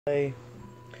Hi.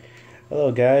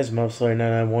 Hello guys,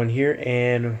 Mobslayer991 here,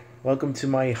 and welcome to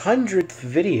my 100th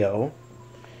video.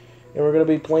 And we're going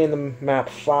to be playing the map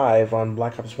 5 on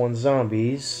Black Ops 1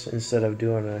 Zombies instead of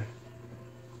doing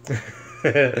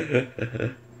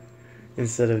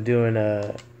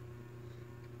a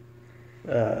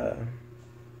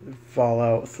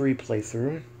Fallout 3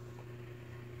 playthrough.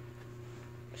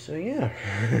 So yeah,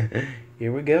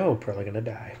 here we go. Probably gonna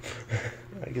die.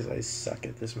 I guess I suck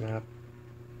at this map.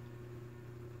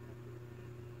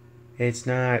 It's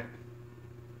not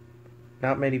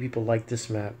many people like this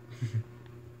map.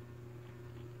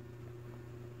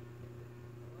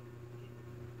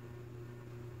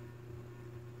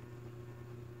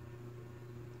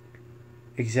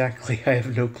 Exactly, I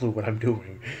have no clue what I'm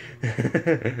doing.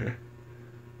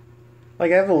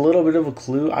 Like, I have a little bit of a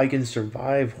clue. I can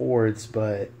survive hordes,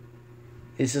 but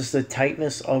it's just the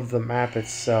tightness of the map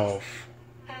itself.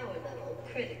 Power level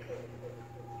critical.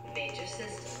 Major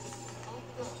systems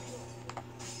offline.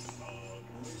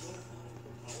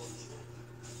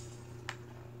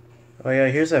 Oh yeah,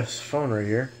 here's that phone right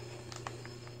here.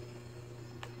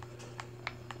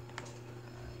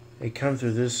 They come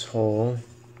through this hole.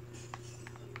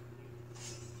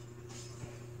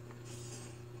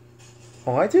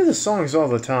 Oh, I do the songs all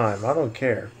the time. I don't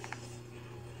care.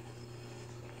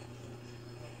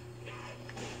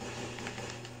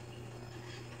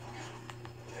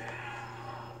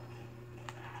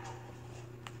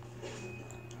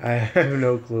 I have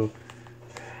no clue.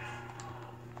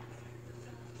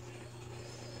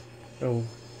 Oh.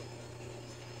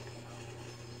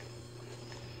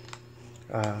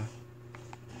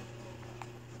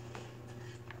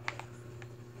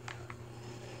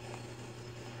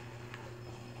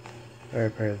 I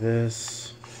repair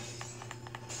this.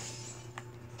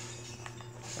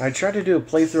 I tried to do a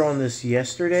playthrough on this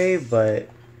yesterday, but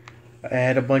I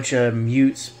had a bunch of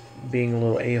mutes being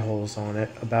little a-holes on it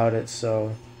about it,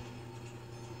 so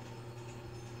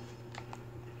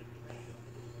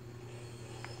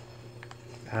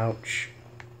ouch.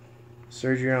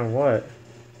 Surgery on what?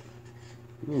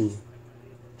 Ooh.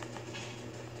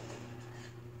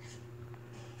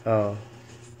 Oh.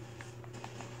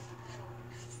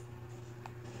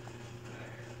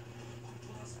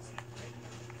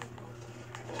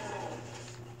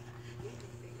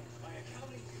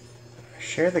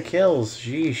 Share the kills,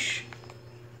 sheesh.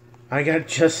 I got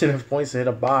just enough points to hit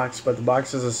a box, but the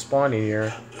box is a spawning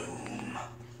here.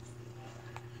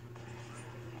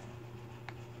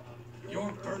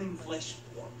 Your burning flesh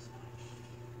warms.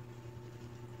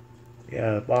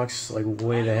 Yeah, the box is like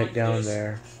way the heck down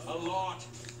there. A lot.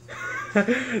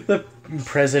 The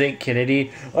President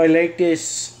Kennedy. I like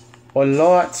this a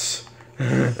lot.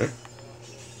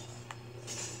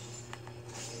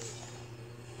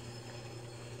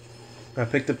 I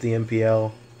picked up the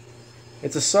MPL.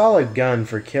 It's a solid gun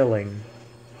for killing.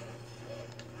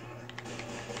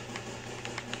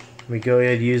 Let me go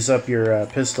ahead and use up your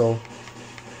pistol.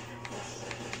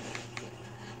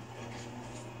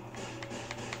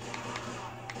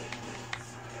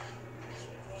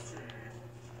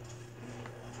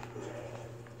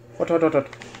 What?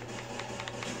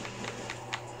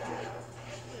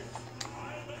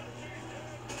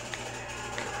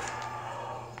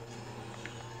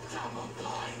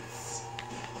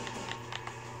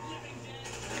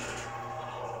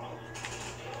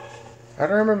 I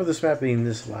don't remember this map being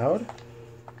this loud.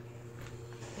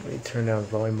 Let me turn down the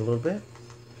volume a little bit.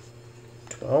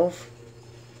 12.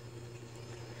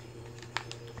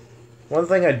 One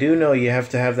thing I do know, you have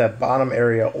to have that bottom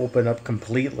area open up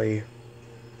completely,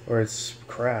 or it's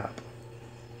crap.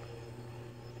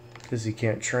 Because you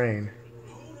can't train.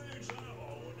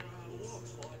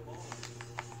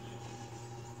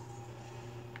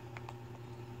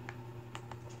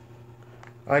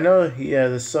 I know, yeah,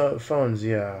 the phones,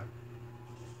 yeah.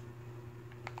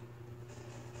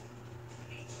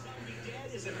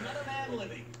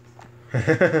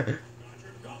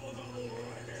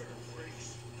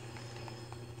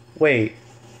 Wait.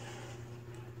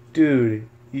 Dude,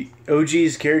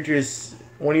 OG's characters,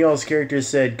 one of y'all's characters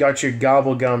said, "Got your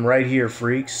gobble gum right here,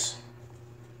 freaks."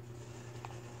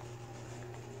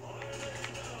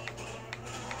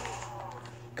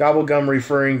 Gobble gum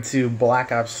referring to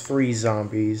Black Ops 3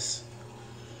 zombies.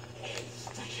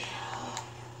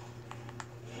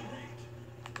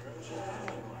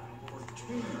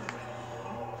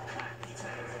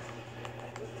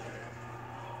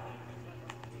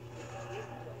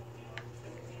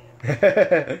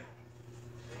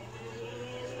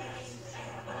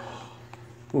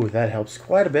 Ooh, that helps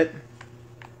quite a bit.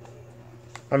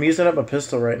 I'm using up a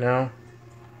pistol right now.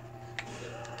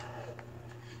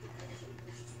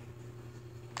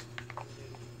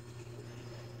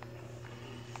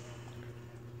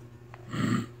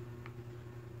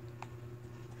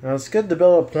 Now it's good to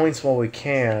build up points while we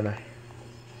can.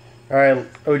 Alright,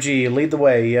 OG, lead the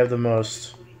way. You have the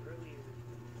most.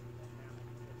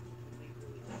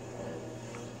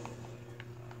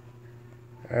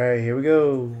 Alright, here we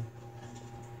go.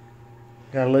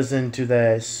 Gotta listen to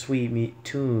that sweet meat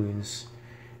tunes.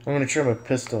 I'm gonna trim a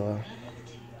pistol.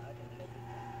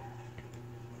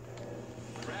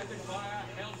 Rapid fire,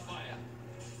 hellfire.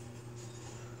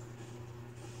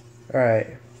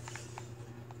 Alright.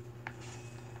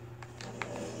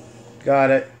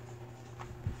 Got it.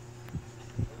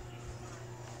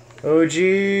 OG!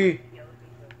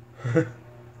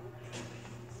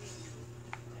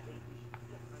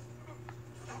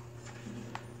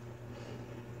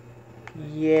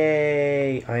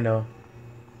 Yay! I know.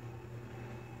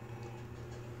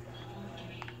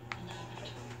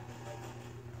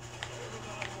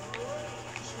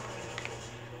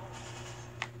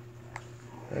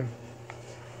 Never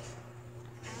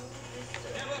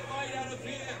fight out of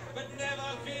fear, but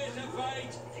never fear to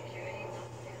fight. Security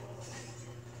lockdown.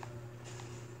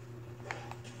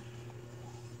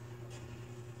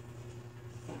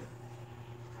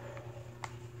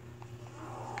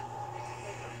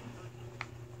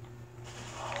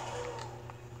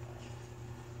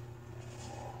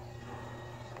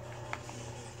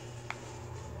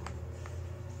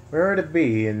 Where would it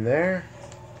be? In there?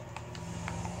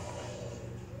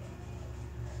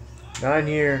 Not in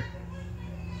here.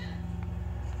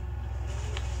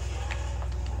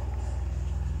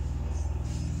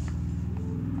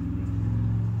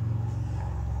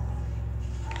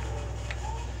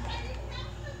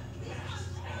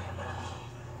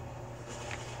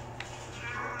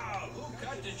 Ah, who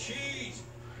cut the cheese?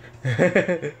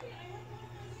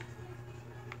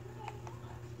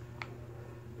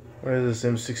 Where is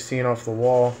this M16 off the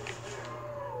wall?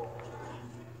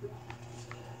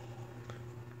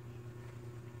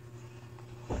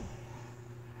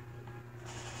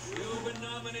 You've been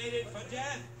nominated for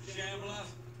death, Shambler.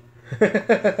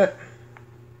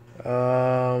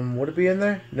 Would it be in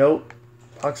there? Nope.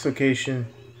 Box location.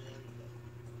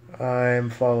 I'm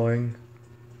following.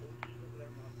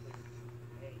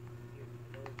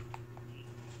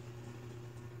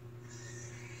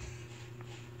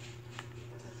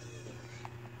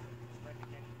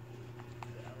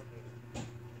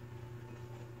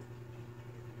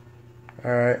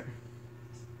 Alright.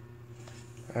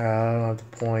 I don't have the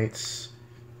points.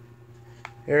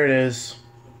 Here it is.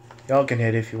 Y'all can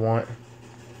hit if you want.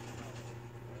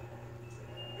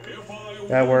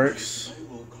 That works.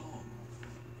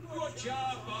 Good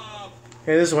job, Bob.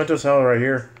 Hey, this is Winter's Hell right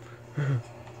here. Killing and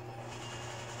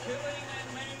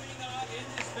maiming are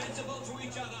indispensable to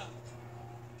each other.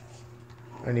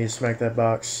 I need to smack that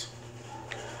box.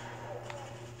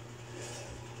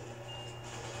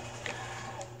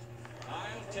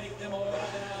 I'll take them all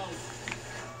down.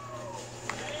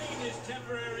 Pain is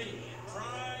temporary.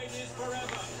 Pride is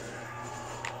forever.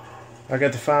 I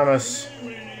got the FAMAS.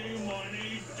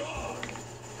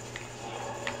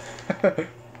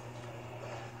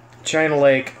 China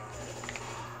Lake.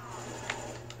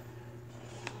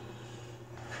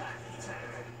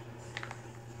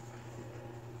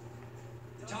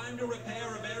 Time to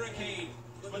repair a barricade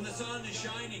when the sun is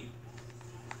shining.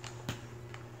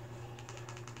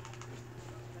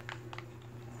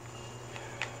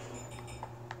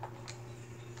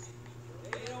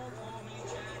 They don't call me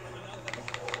Jack for nothing.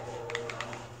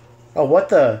 Oh, what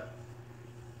the?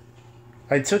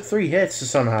 I took 3 hits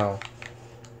somehow.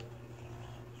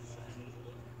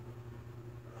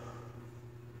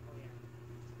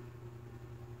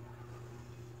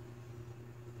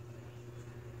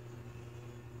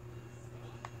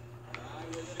 I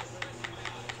was just resting my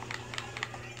eyes.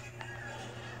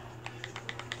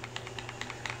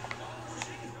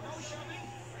 No shoving.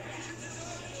 Patience is a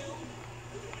virtue.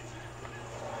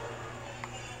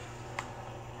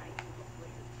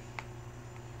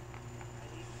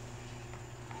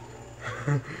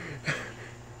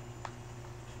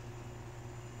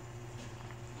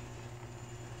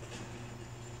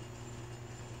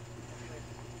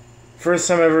 First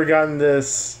time I've ever gotten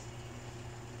this.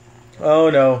 Oh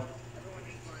no.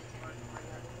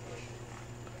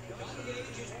 Gun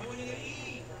gauge is pointing at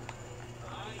E.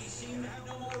 I seem to have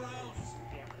no more rounds.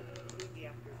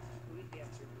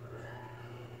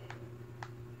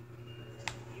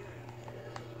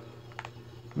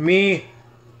 Me.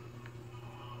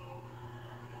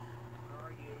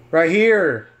 Right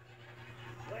here.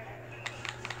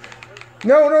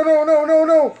 No, no, no, no, no,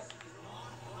 no.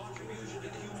 Contribution to the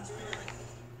human spirit.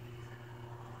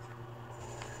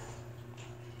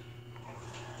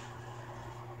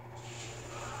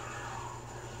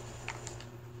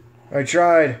 I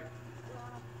tried.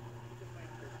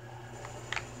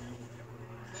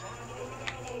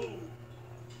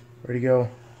 Where'd he go?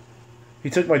 He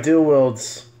took my dual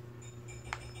wields.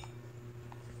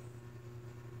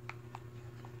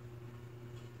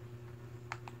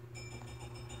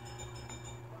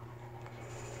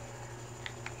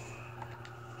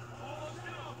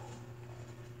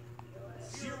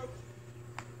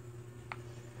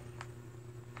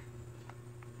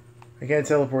 I can't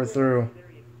teleport through.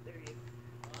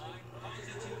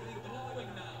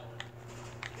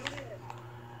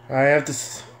 I have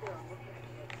to...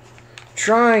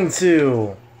 Trying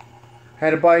to! Had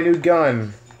to buy a new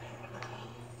gun.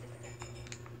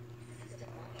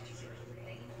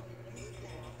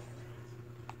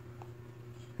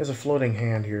 There's a floating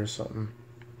hand here or something.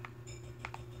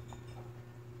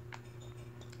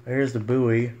 Here's the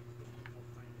buoy.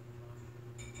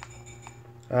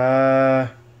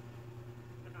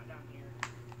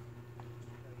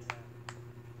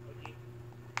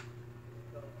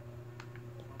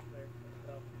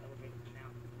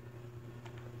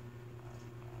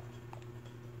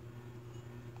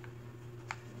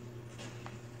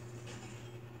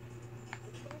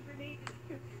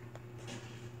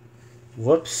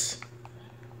 Whoops.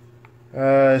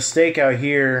 Stake out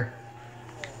here.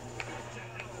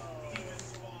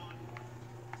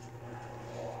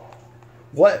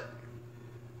 What?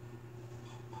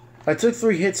 I took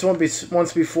 3 hits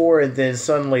once before and then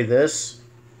suddenly this.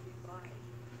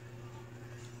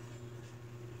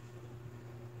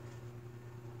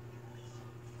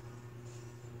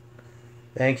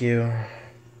 Thank you.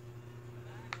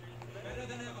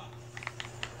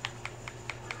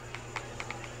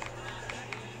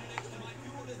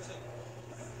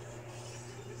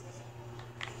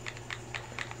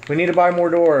 We need to buy more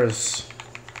doors.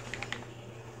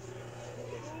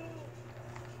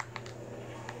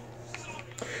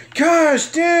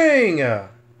 Gosh dang!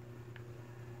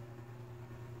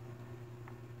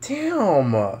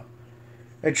 Damn!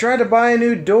 I tried to buy a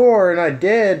new door and I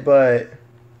did, but...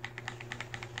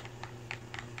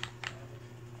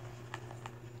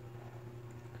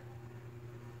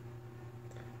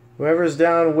 Whoever's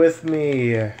down with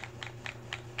me...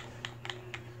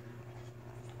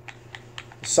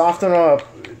 Soften them up.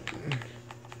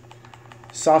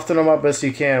 Soften them up best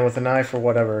you can with a knife or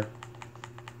whatever.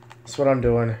 That's what I'm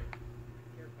doing.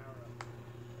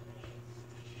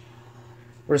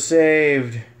 We're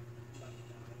saved.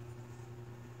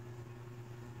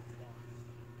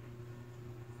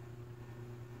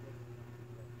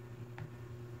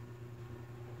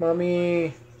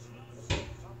 Mommy.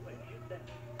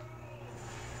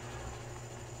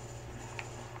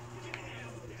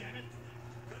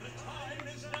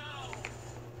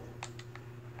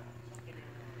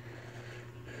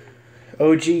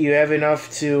 OG, you have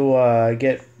enough to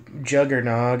get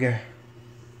Juggernog.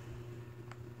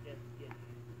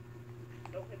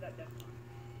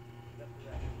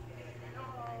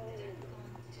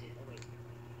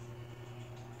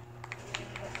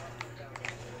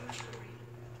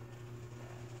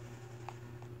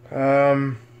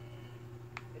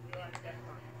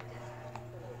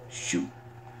 Shoot.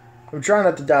 I'm trying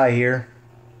not to die here.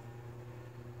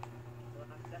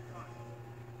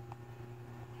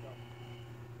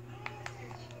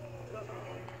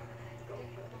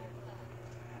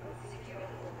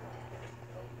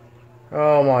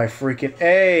 Oh my freaking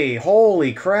A!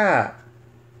 Holy crap!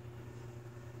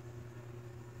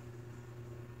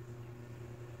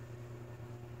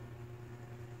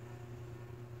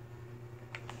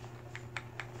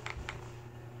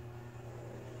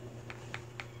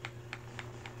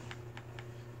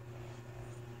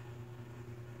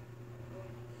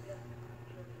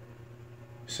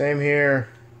 Same here.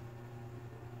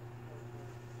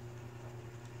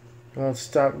 Won't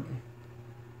stop.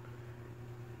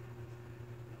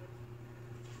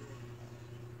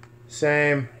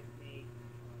 Same.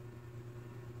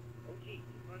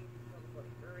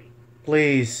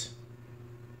 Please.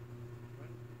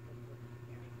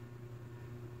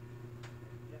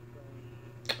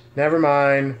 Never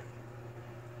mind.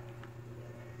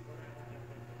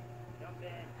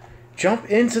 Jump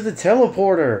into the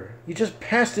teleporter. You just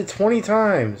passed it 20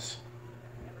 times.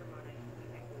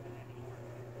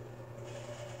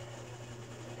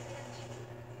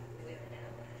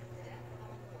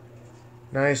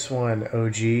 Nice one,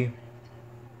 OG.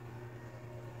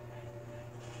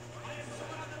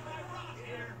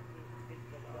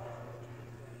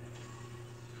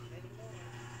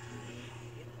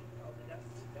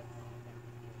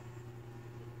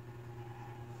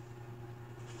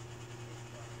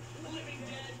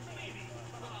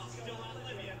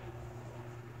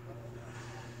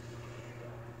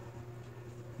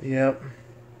 Yep.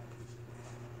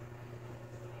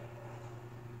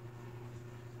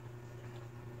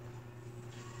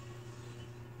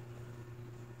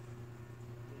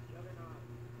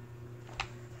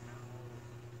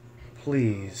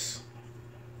 Please.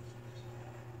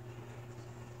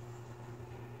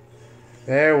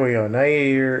 There we go. Now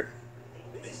you're...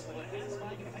 This one has my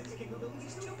defense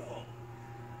capabilities too.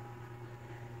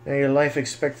 Now your life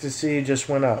expectancy just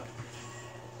went up.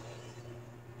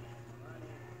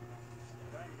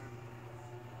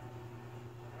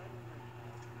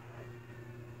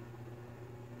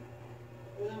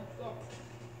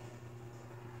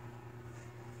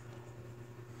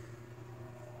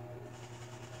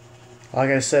 Like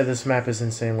I said, this map is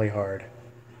insanely hard.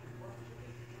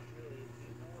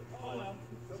 Oh well,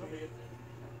 so be it.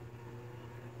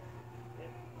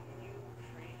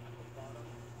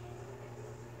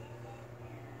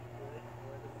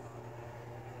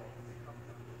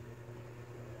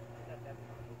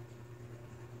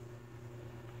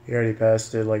 You already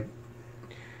passed it, like,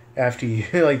 after you,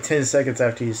 like 10 seconds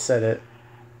after you said it.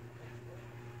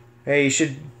 Hey, you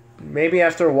should, maybe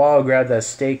after a while, grab that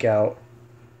stake out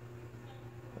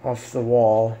off the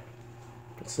wall.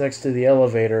 It's next to the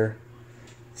elevator.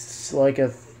 It's like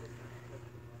a...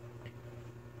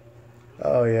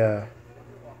 Oh, yeah.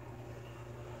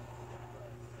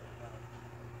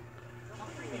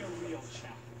 Bring me a real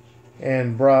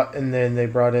challenge. And then they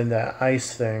brought in that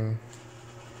ice thing.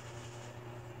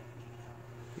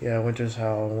 Yeah, Winter's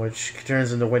Howl, which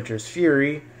turns into Winter's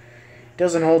Fury.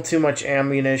 Doesn't hold too much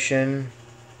ammunition.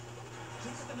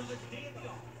 Just another day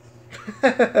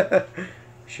at the office.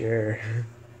 Sure.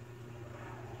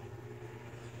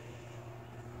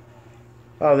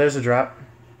 Oh, there's a drop.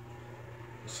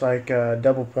 It's like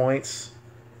double points.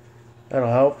 That'll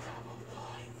help.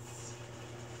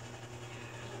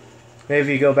 Maybe if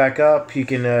you go back up, you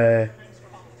can... Death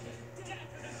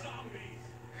to zombies.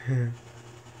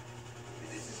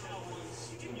 This is how one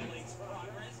stimulates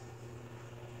progress.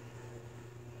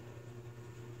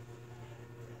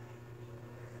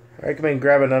 I recommend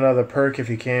grabbing another perk if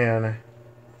you can.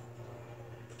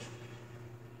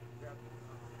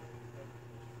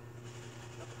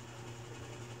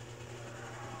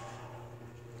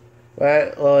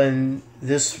 Well, in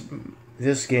this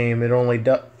game, it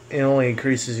only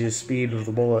increases your speed with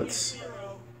the bullets.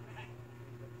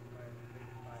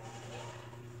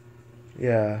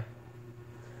 Yeah,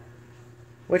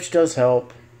 which does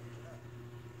help.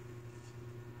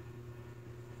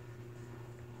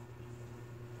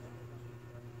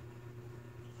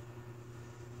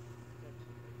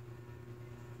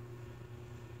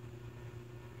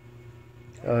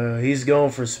 He's going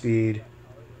for speed.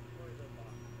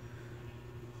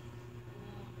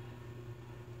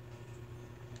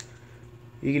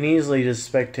 You can easily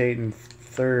just spectate in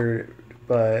third,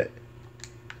 but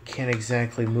can't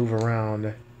exactly move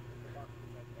around.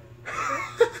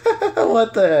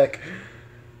 What the heck?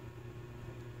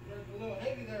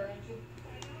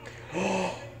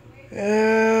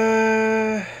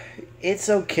 It's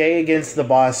okay against the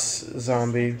boss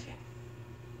zombie.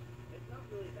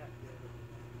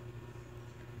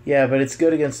 Yeah, but it's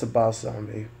good against the boss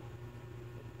zombie.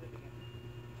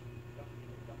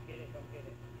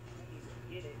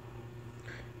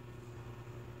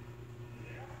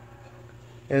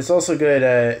 And it's also good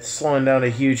at slowing down a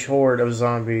huge horde of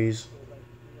zombies.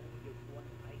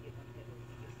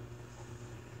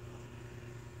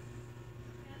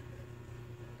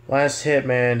 Last hit,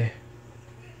 man.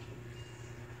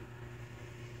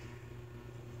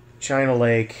 China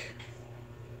Lake.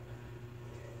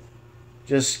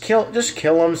 Just kill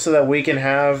him so that we can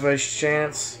have a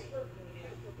chance.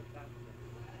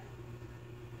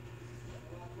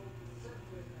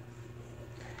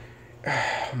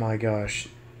 Oh my gosh.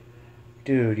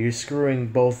 Dude, you're screwing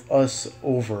both us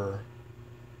over.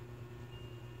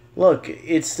 Look,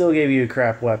 it still gave you a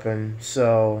crap weapon,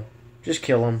 so just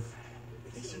kill him.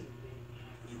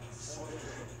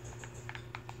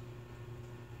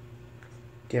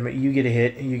 Damn it, you get a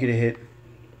hit, you get a hit.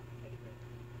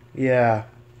 Yeah.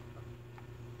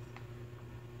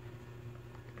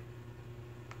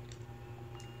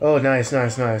 Oh, nice,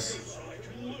 nice, nice.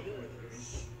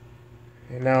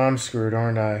 And now I'm screwed,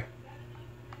 aren't I?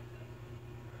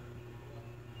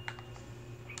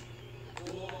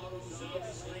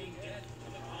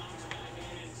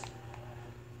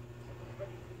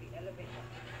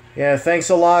 Yeah, thanks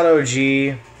a lot,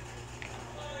 OG.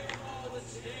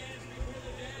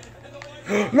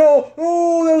 No!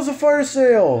 Oh, that was a fire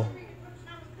sale!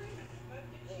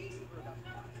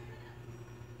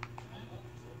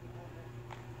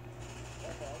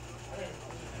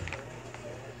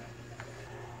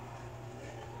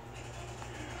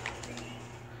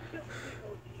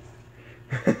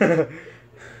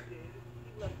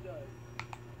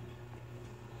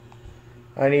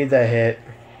 I need that hit.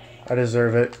 I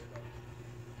deserve it.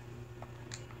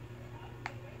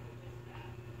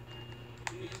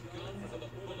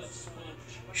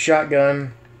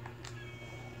 Shotgun.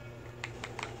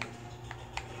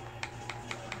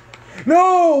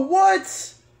 No!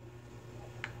 What?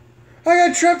 I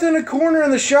got trapped in a corner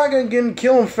and the shotgun didn't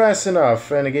kill him fast enough.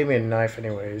 And it gave me a knife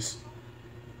anyways.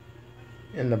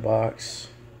 In the box.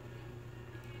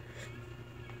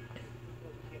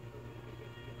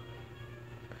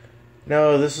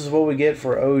 No, this is what we get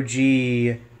for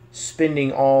OG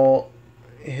spending all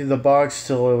the box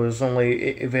till it was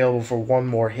only available for one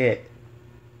more hit.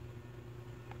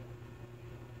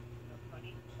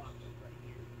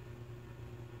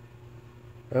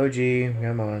 OG,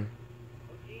 come on.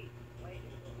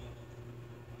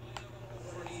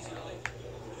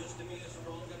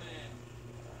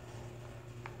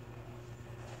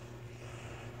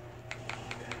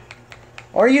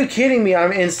 Are you kidding me?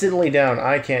 I'm instantly down.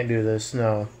 I can't do this.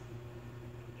 No.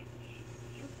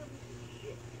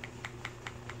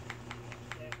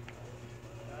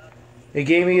 It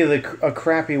gave me a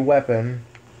crappy weapon.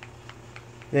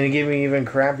 Then it gave me an even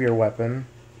crappier weapon.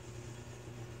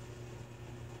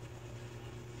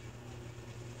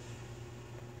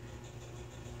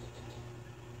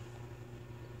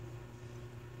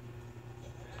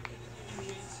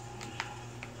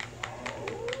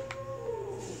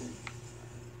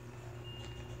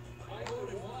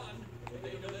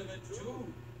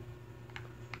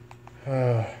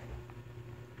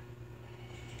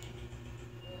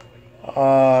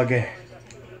 Okay.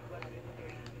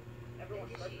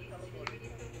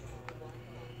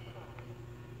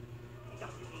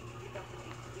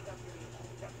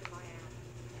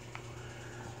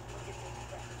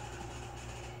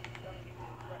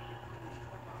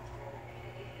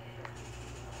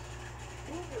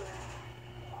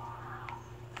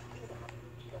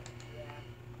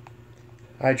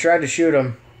 I tried to shoot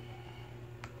him.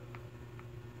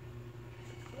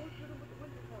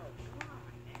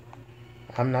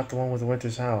 I'm not the one with the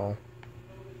Winter's Howl.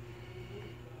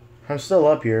 I'm still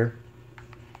up here.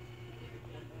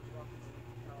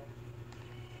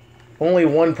 Only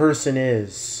one person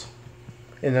is.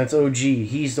 And that's OG.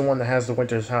 He's the one that has the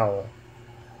Winter's Howl.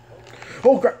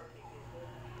 Oh, crap!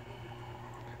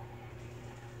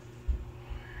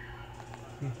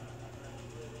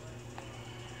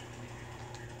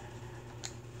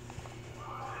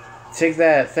 Take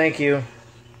that. Thank you.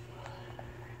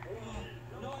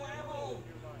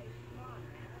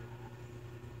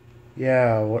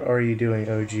 Yeah, what are you doing,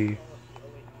 OG?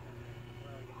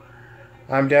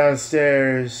 I'm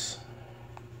downstairs.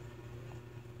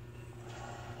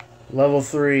 Level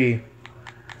 3.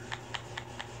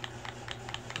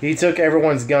 He took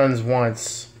everyone's guns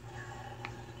once.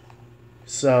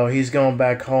 So he's going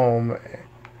back home.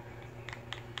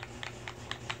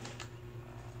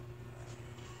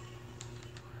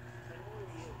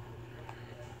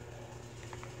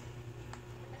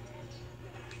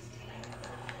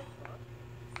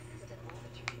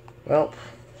 Well,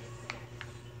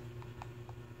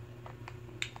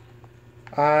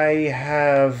 I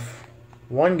have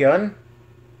one gun.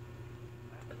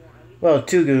 Well,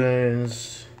 two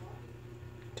guns,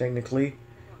 technically.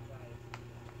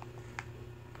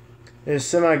 It's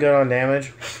semi-good on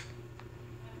damage.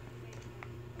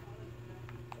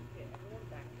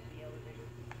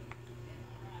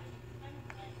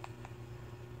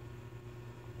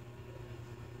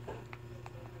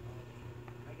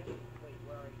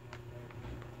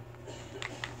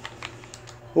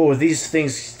 Oh, these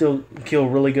things still kill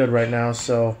really good right now,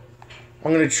 so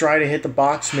I'm going to try to hit the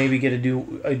box, maybe get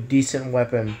a decent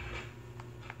weapon.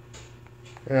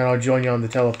 And then I'll join you on the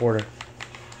teleporter.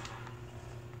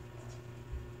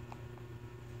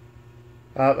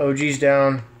 OG's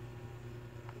down.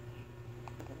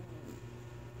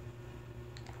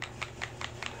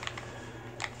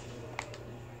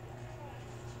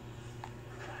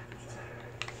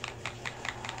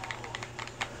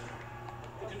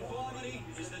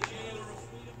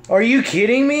 Are you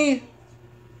kidding me?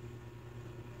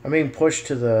 I'm being pushed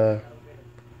to the...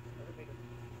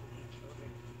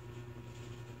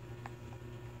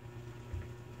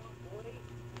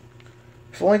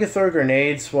 If only could throw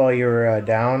grenades while you're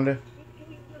downed.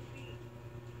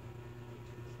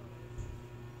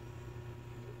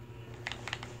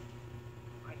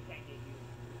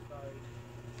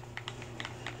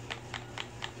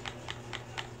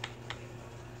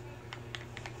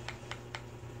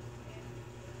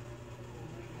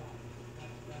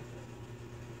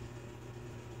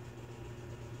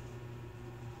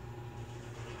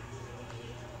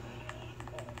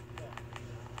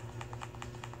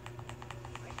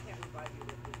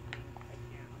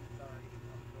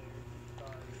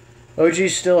 OG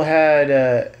still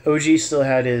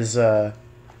had his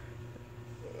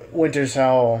Winter's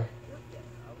Howl.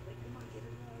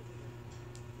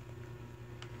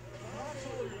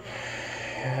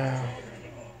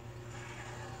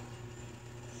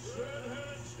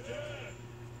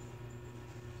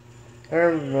 I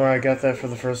remember when I got that for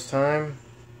the first time.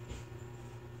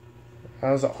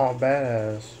 I was all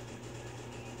badass.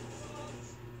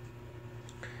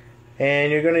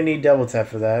 And you're gonna need double tap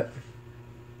for that.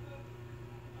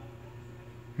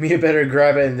 You better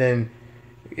grab it and then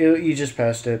you just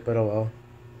passed it, but oh well.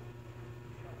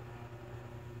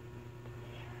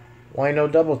 Why no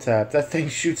double tap? That thing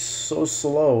shoots so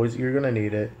slow. You're gonna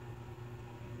need it.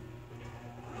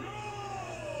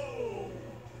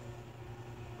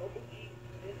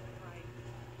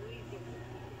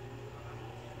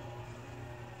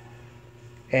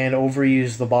 And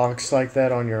overuse the box like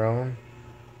that on your own.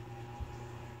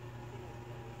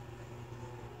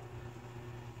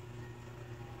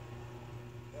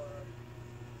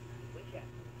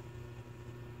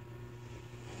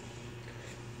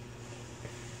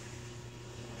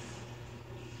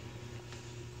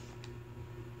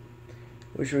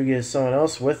 Wish we could get someone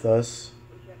else with us.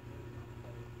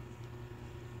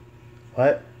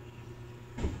 What?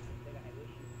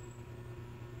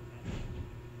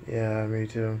 Yeah, me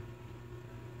too.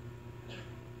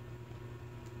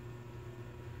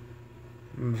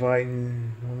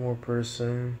 Inviting one more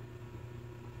person.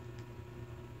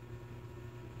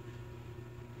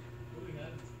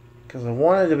 Because I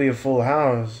wanted to be a full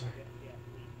house.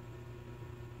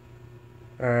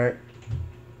 Alright.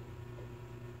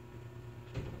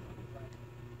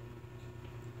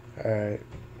 Alright.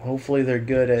 Hopefully they're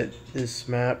good at this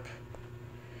map.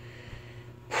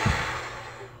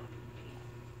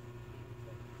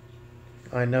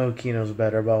 I know Kino's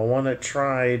better, but I want to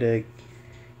try to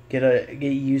get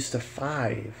used to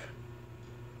 5.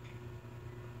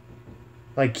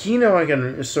 Like Kino, I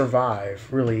can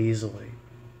survive really easily.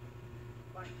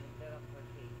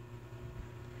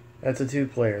 That's a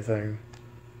 2-player thing.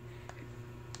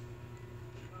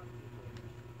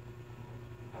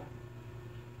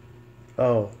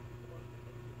 Oh.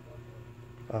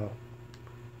 Oh.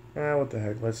 Ah, what the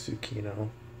heck? Let's do Kino.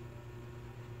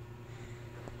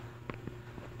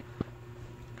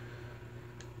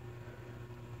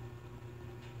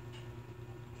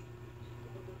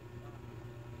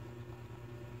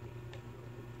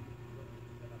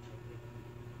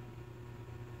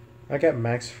 I got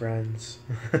max friends.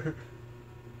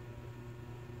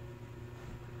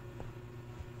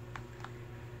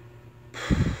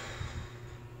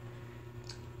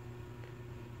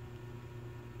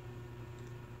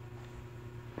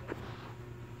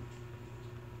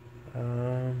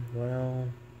 Well,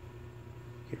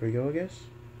 here we go, I guess.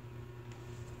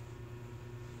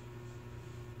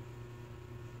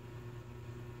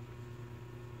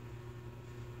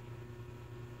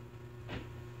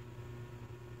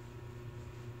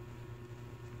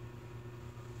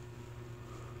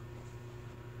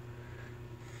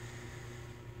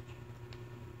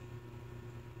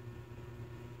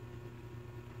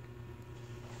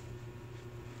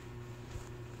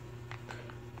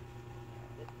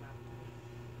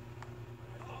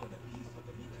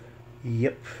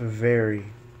 Yep, very.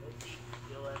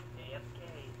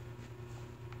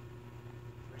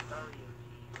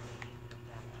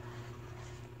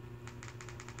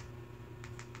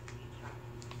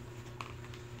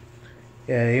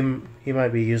 Yeah, he might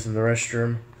be using the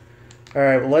restroom.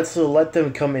 Alright, well, let's let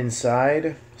them come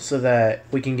inside so that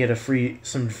we can get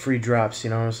some free drops, you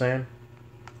know what I'm saying?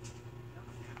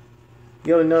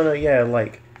 Yo, no, yeah,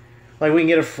 like we can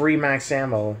get a free max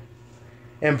ammo.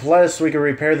 And plus, we can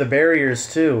repair the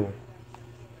barriers, too.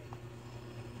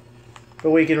 But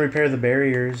we can repair the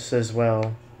barriers as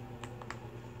well.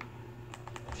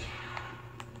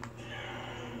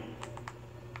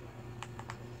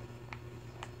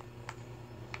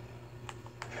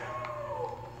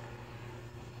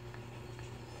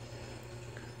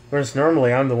 Whereas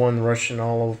normally I'm the one rushing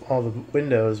all the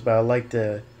windows, but I like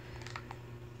to...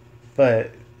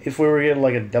 But if we were getting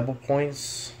like a double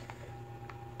points...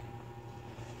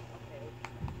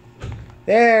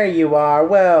 There you are.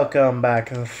 Welcome back,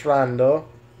 Frando.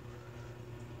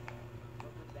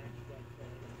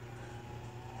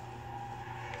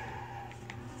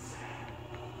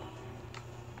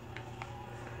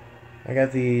 I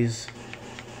got these.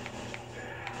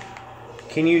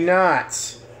 Can you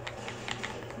not?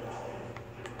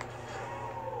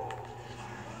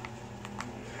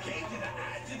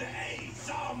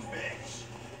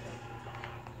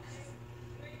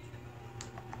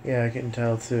 Yeah, I can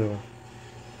tell too.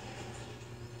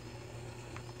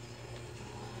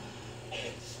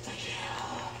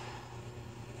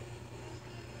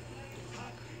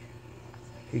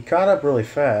 He caught up really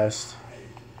fast.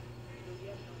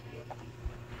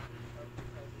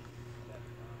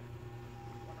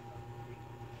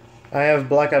 I have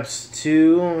Black Ops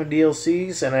 2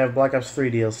 DLCs and I have Black Ops 3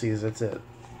 DLCs. That's it.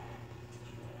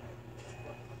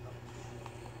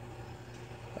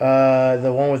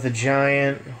 The one with the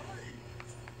giant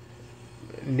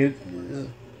nuke.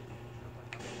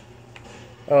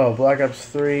 Oh, Black Ops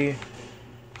 3.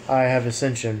 I have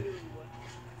Ascension.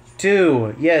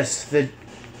 2. Yes,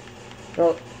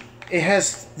 well, it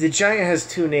has the giant has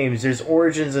two names. There's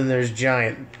Origins and there's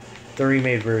Giant, the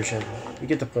remade version. You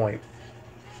get the point.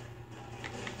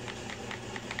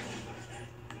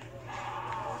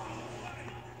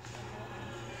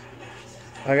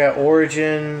 I got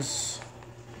Origins.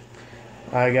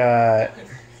 I got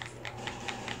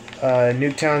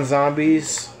Nuketown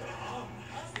Zombies.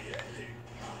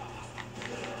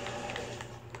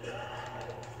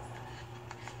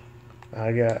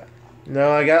 I got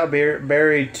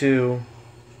Buried too.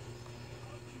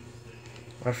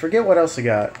 I forget what else I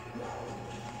got.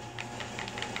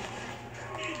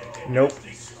 Nope.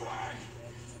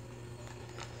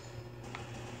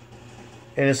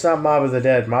 And it's not Mob of the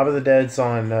Dead. Mob of the Dead's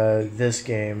on this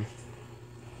game.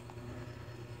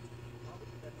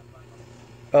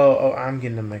 Oh, I'm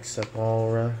getting them mixed up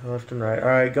all left and right.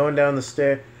 Alright, going down the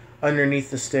stair,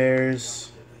 underneath the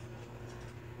stairs.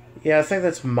 Yeah, I think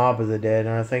that's Mob of the Dead,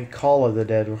 and I think Call of the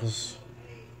Dead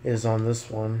is on this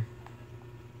one.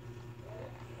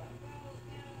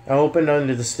 I opened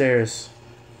under the stairs,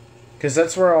 because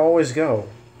that's where I always go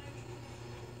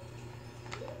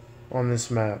on this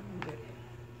map.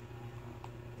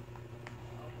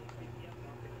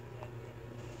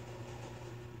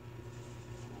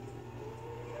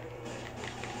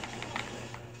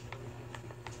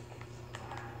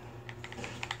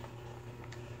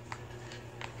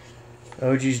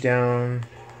 OG's down.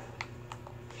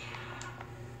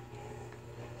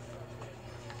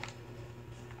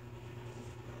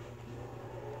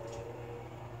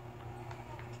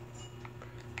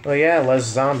 Well, yeah, less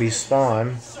zombies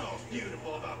spawn. So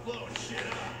beautiful about blowing shit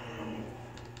up.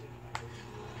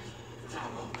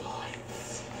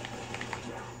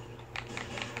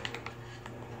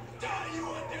 Die, you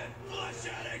undead flesh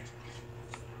addict!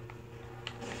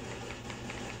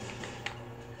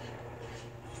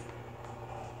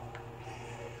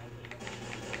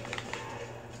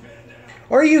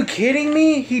 Are you kidding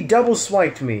me? He double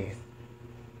swiped me.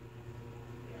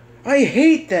 I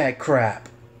hate that crap.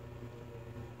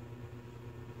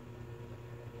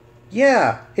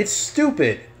 Yeah, it's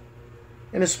stupid.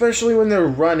 And especially when they're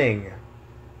running.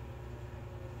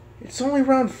 It's only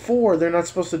round 4. They're not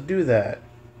supposed to do that.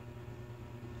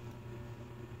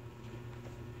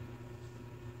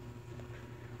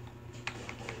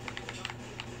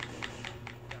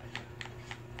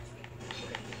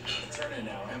 Turn it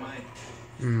now, am I?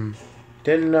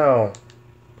 Didn't know.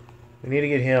 We need to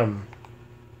get him.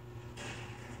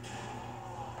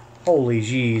 Holy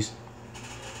jeez.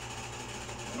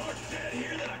 More dead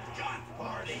here than a gun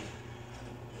party.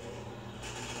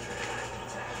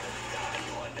 Die,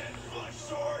 you undead flesh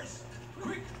sores!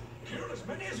 Quick, kill as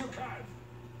many as you can.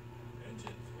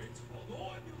 Engine switch, low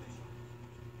ammunition.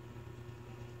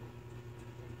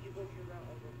 You go your route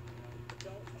over.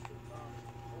 Don't open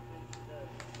the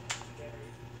stairs,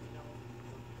 you know.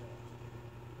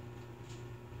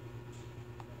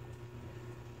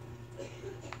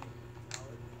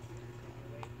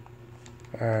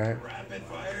 Alright. Rapid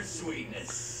fire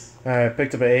sweetness. Alright,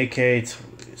 picked up an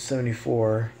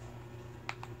AK-74.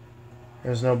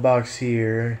 There's no box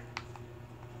here.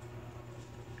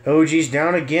 OG's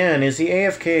down again. Is he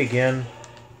AFK again?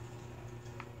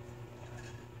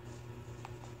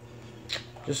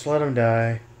 Just let him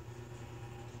die.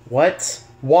 What?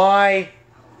 Why?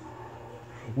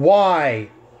 Why?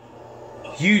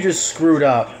 You just screwed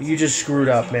up. You just screwed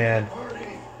up, man.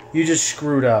 You just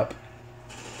screwed up.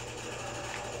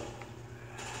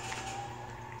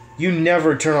 You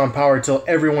never turn on power till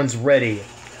everyone's ready.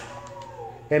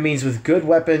 That means with good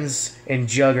weapons and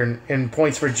and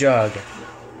points for Jug.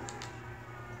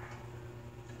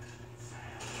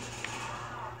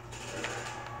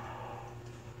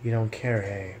 You don't care,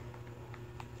 hey.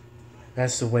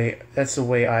 That's the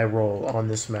way I roll on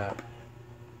this map.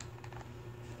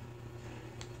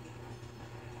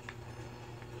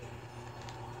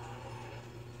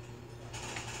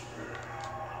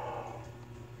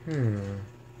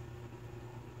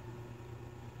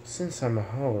 Since I'm a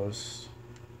host,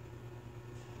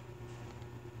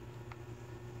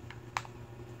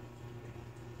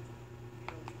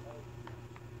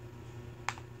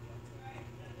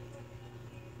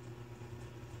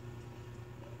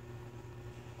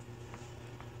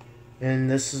 and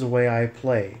this is the way I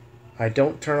play. I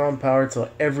don't turn on power till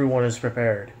everyone is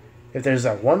prepared. If there's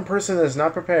that one person that's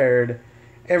not prepared,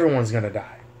 Everyone's gonna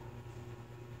die.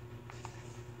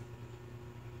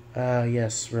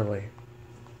 Yes, really.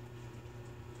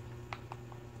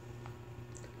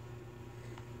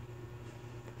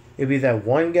 It'd be that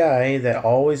one guy that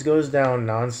always goes down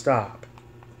non-stop.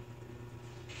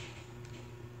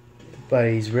 But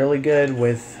he's really good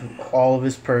with all of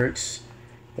his perks.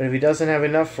 But if he doesn't have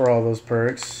enough for all those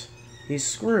perks, he's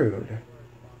screwed.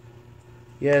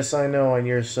 Yes, I know on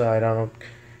your side. I don't...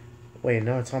 Wait,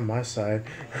 no, it's on my side.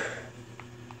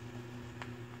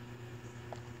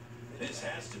 This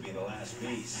has to be the last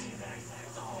piece.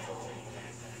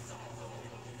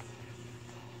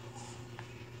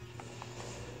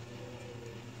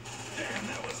 Damn,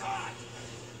 that was hot.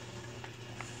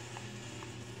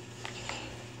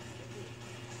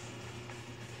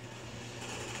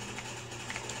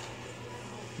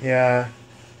 Yeah.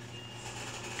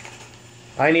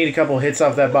 I need a couple hits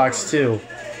off that box, too.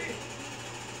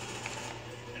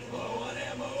 Low on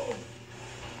ammo.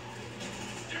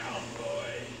 Down,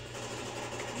 boy.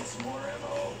 Need some more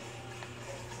ammo.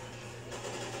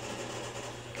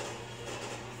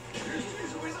 Here's the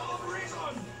reason we all the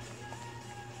reason.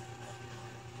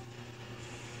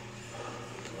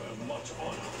 Much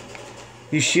fun.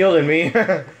 You shielded me.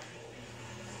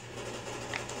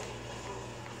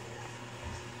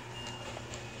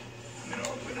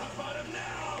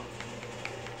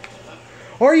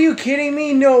 Are you kidding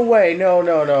me? No way. No,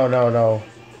 no, no, no, no.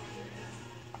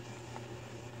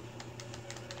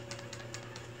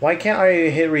 Why can't I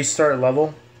hit restart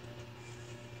level?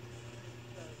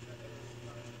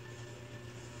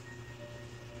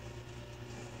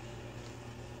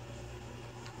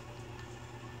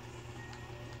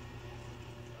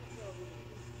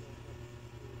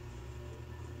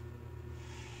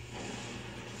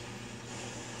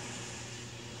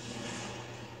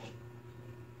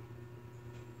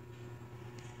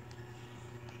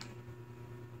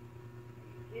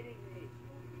 Kidding me?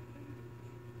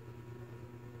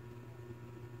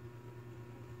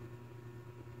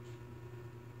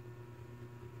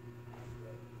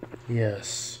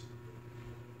 Yes.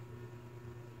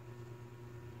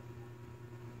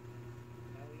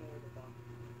 Now we know where the box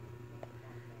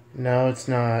is. No, it's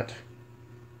not.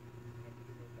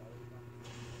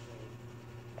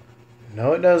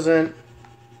 No, it doesn't.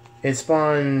 It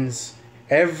spawns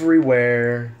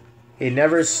everywhere. It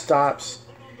never stops.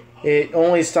 It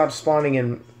only stops spawning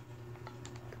in...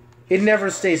 It never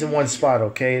stays in one spot,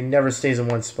 okay? It never stays in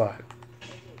one spot.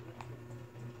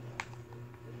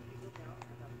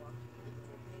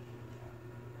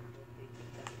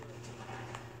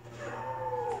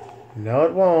 No,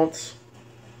 it won't.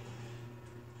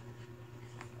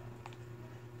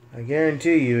 I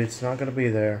guarantee you it's not going to be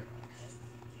there.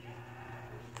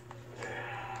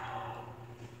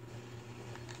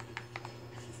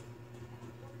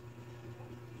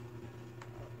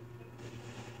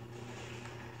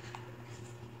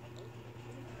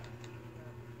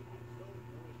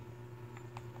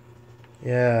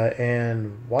 Yeah,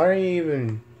 and why are you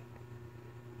even...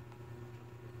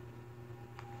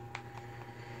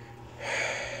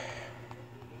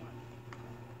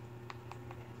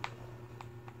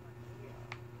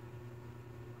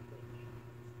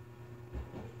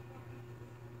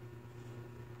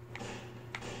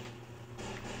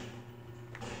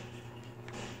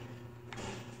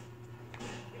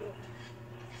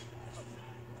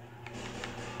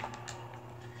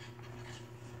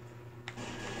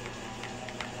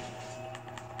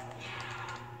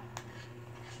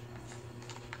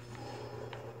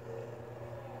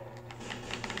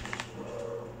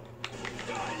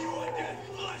 God, you undead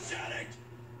flesh addict!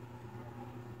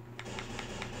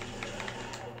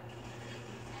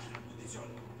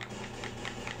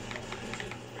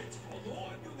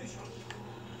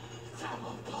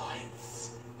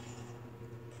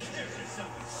 There's just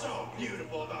something so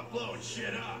beautiful about blowing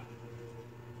shit up.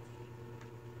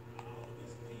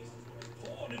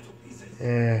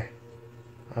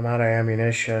 I'm out of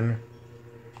ammunition.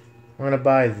 I'm gonna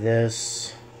buy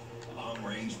this.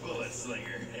 Long-range bullet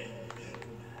slinger.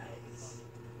 Nice.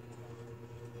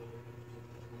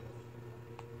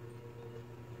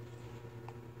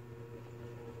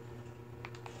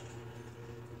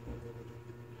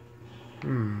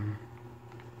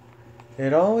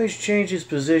 It always changes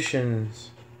positions.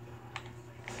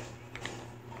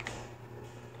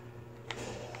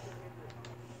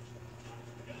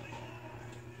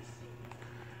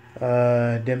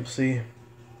 Dempsey.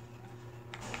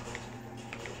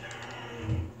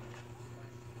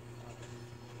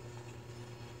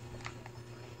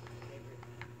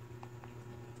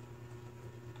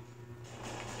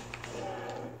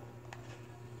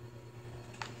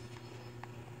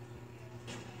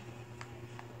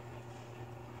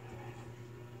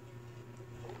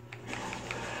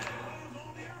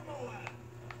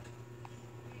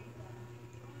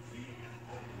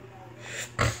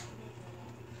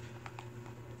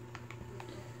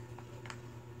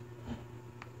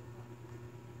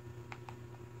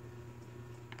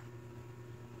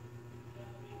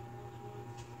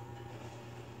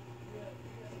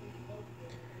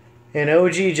 And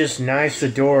OG just knifes the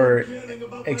door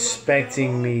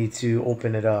expecting me to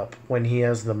open it up when he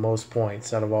has the most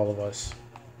points out of all of us.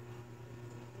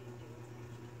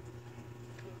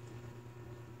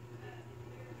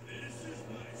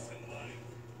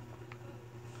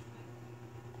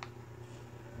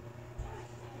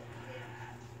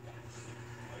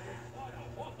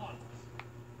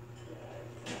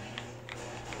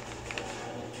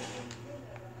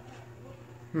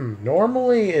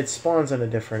 Normally it spawns in a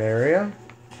different area.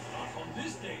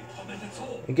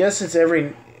 I guess it's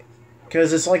every...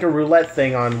 because it's like a roulette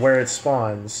thing on where it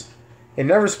spawns. It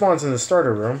never spawns in the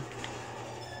starter room.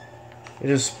 It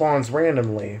just spawns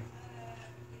randomly.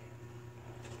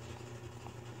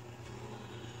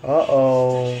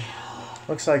 Uh-oh.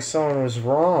 Looks like someone was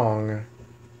wrong.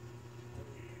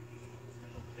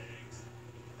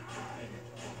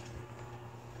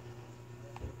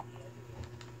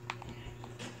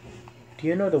 Do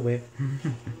you know the way?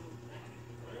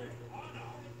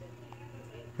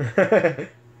 I have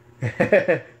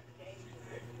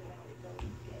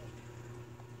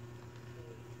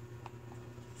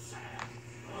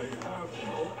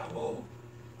no ammo.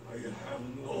 I have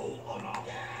no honor.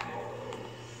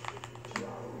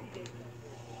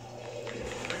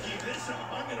 If I keep this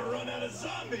up, I'm gonna run out of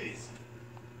zombies.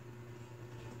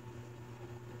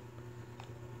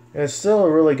 It's still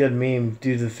a really good meme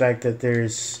due to the fact that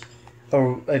there's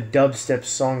a dubstep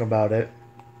song about it.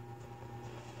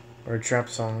 Or a trap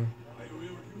song.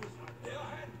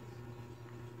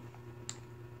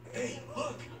 Hey,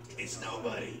 look! It's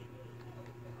nobody!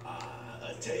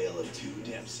 A tale of two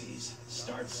Dempseys.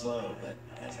 Starts slow, but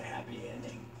has a happy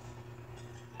ending.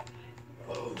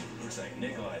 Oh, looks like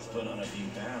Nikolai's put on a few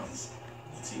pounds.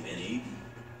 What's he been eating?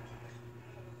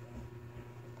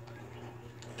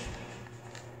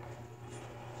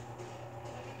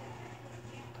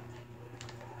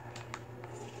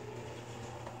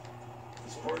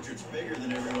 This portrait's bigger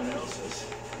than everyone else's.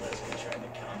 Must be trying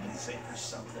to compensate for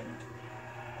something.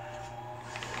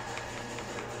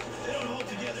 They don't hold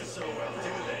together so well, do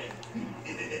they?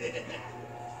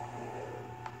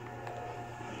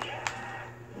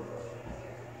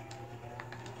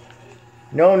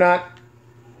 No, not.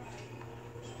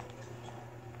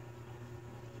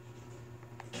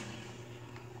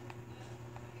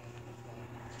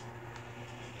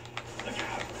 Look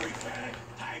out, freak bag!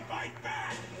 I fight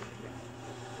back!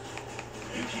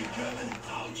 You keep coming,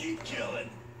 I'll keep killing.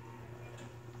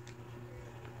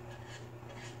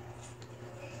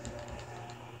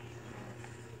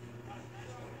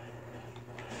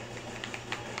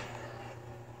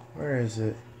 Where is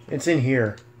it? It's in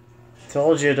here.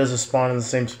 Told you it doesn't spawn in the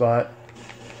same spot.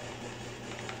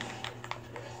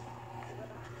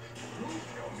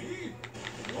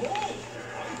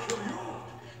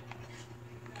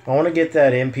 I want to get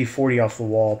that MP40 off the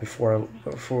wall before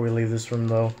we leave this room,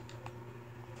 though.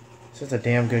 This is a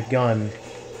damn good gun.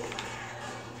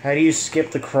 How do you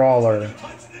skip the crawler?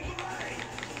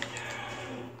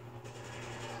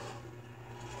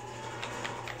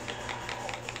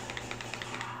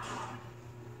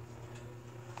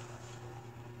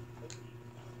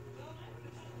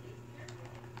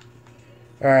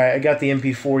 Alright, I got the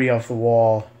MP40 off the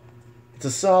wall. It's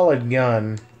a solid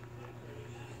gun.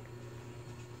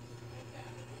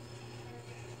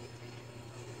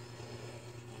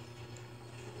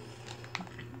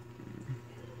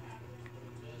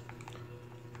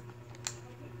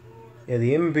 Yeah,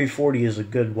 the MP40 is a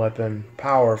good weapon.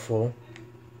 Powerful.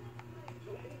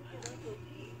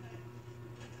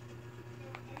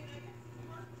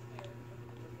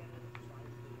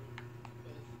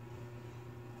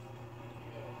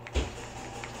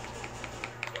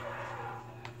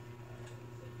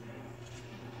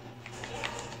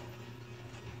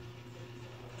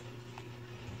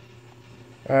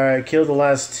 Alright, kill the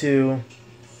last two.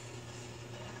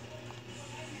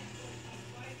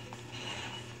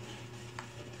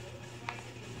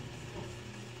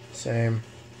 Same.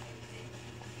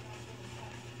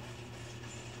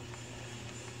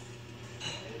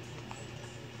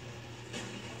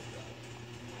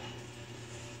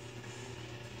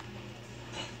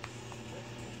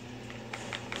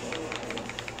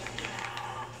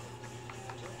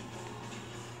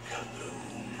 Kaboom.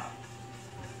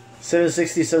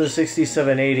 760, 760,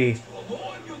 780.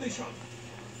 More ammunition.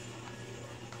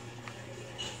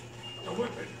 The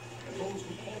weapon and those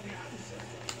who call the answer.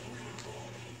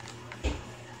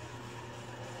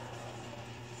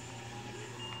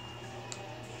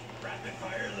 Rapid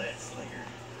fire lead slinger.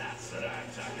 That's what I'm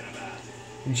talking about.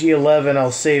 G11,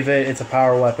 I'll save it. It's a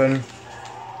power weapon.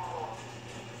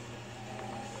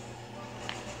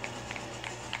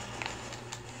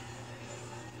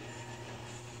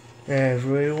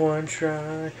 Everyone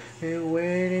try and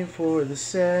waiting for the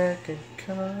second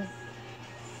come.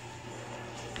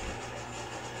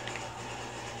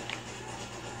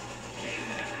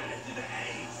 To the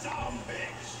A, some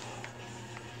bitch.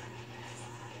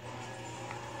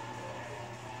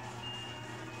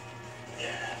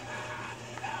 Yeah.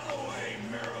 Out of the way,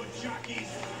 marrow jockeys.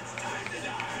 It's time to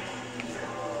die.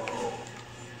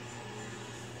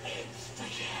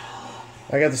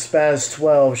 I got the Spaz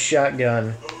 12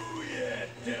 shotgun. Oh yeah,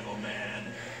 devil man.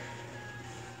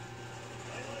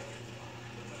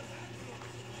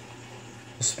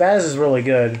 The Spaz is really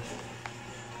good,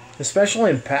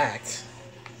 especially in packed.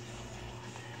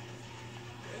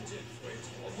 Engine switch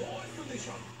on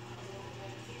condition.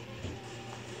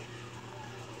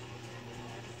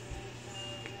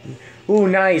 Ooh,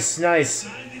 nice, nice.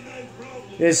 99 problem.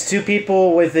 There's two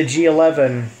people with the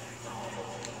G11.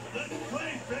 Let's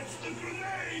play fetch the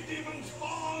grenade, demon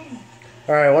spawn.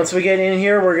 All right, once we get in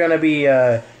here, we're gonna be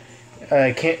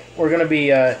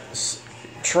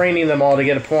training them all to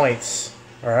get points.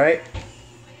 All right.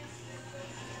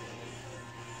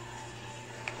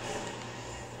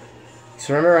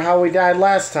 So remember how we died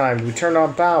last time? We turned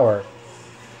on power.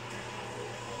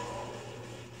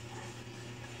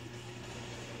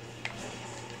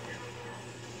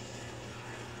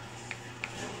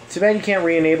 Too bad you can't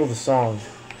re-enable the song.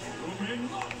 Zoom in,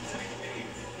 lock technique.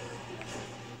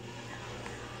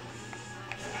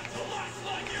 That's the last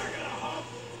leg you're gonna hop.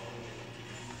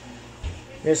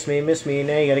 Miss me,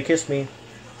 now you gotta kiss me.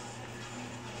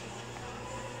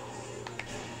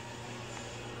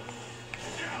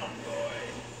 Down, boy.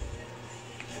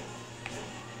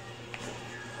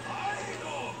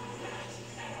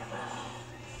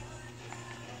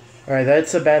 Alright,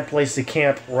 that's a bad place to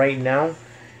camp right now.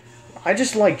 I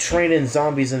just like training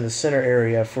zombies in the center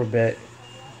area for a bit.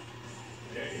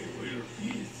 They will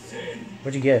be sent.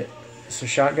 What'd you get? It's a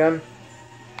shotgun?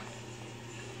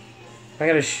 I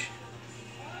got a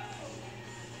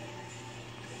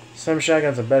Some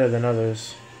shotguns are better than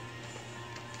others.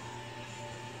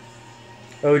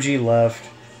 OG left.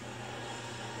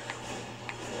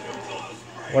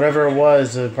 Whatever it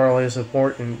was, probably is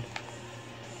important.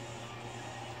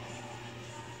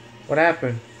 What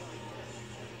happened?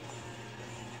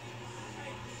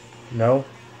 No.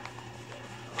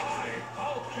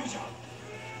 I'll finish up.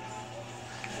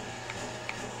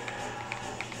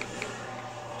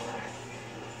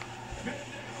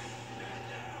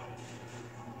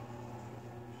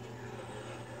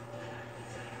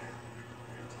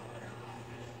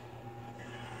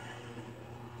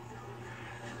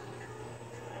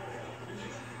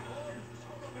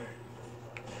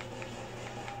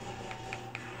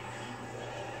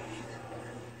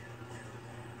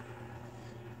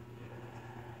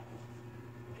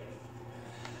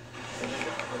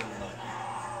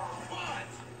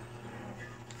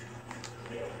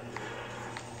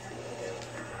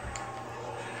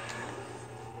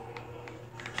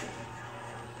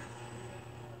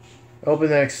 Open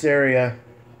the next area.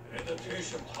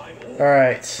 Invitation time.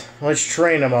 Alright, let's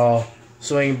train them all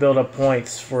so we can build up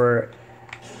points for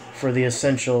the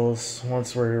essentials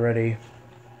once we're ready.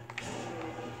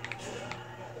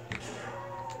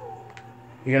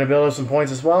 You gonna build up some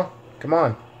points as well? Come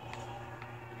on.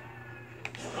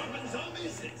 Urban Zombie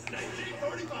since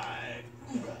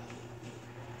 1945.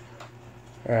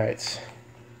 Alright.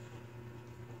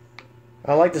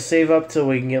 I like to save up till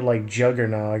we can get like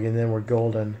Juggernog and then we're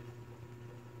golden.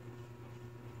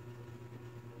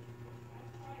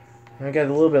 I got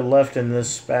a little bit left in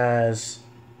this spaz.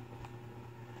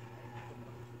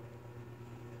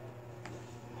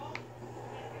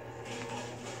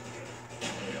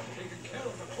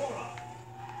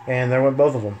 And there went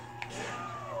both of them.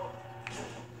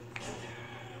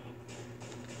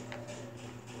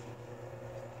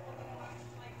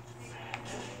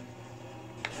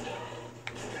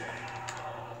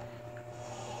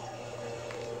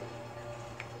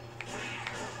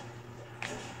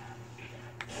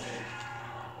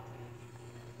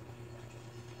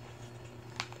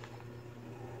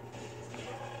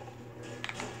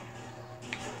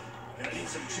 Gonna need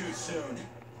some juice soon.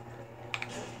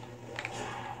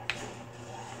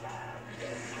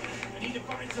 I need to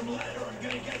find some lead or I'm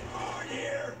gonna get bored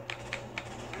here.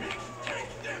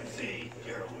 Take Dempsey,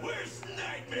 your worst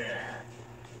nightmare.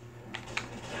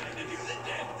 Time to do the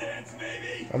death dance,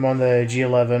 baby. I'm on the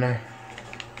G11.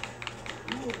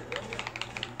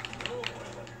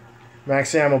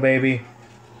 Max ammo, baby.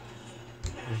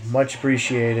 Much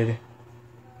appreciated.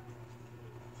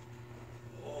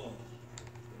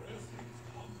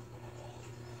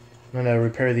 I'm gonna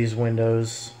repair these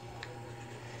windows.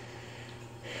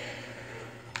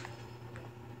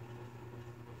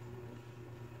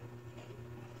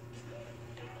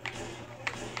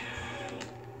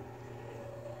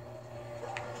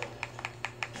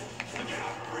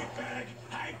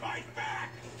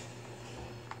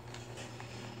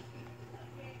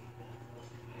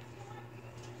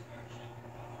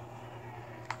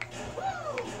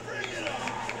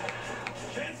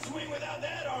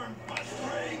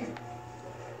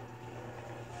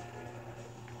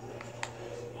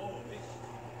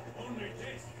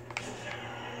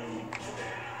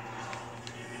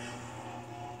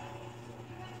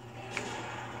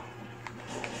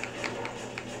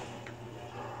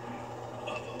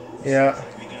 Yeah. Looks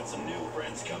like we got some new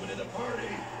friends coming to the party.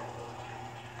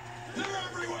 They're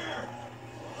everywhere.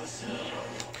 Awesome.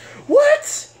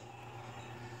 What?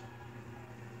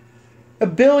 A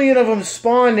billion of them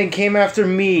spawned and came after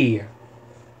me.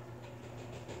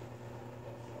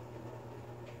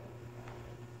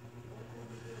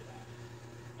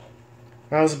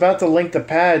 I was about to link the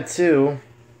pad too.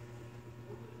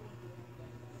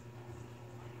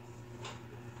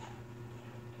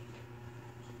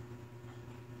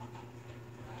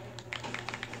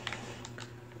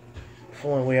 If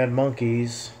only we had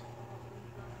monkeys.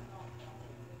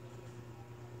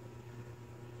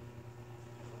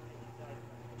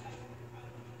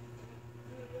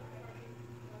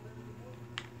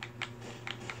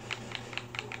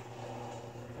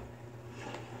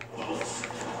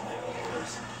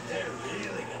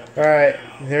 Alright,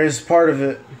 there's part of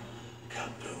it.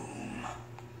 Kaboom.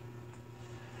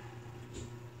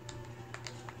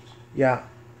 Yeah.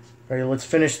 Alright, let's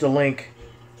finish the link.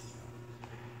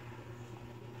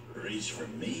 Reach for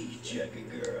me, Jackie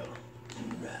girl.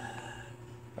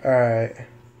 Alright.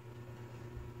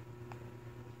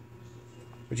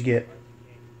 What'd you get?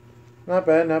 Not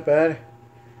bad, not bad.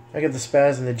 I get the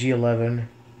Spaz and the G11.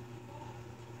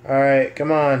 Alright,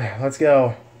 come on, let's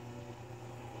go.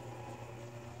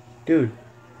 Dude.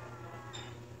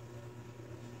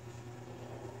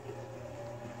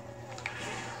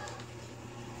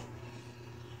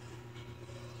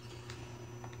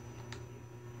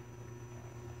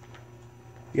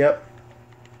 Yep.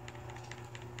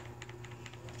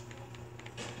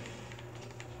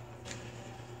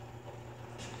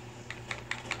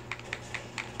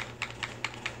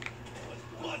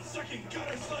 Blood-sucking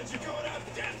gutter slugs are going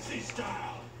out Dempsey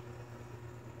style.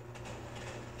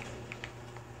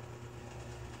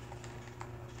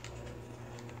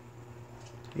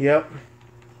 Yep.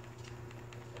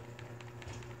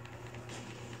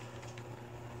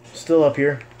 Still up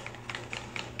here.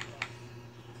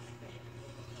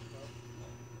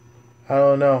 I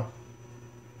don't know.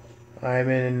 I'm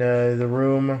in the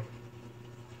room.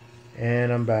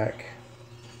 And I'm back.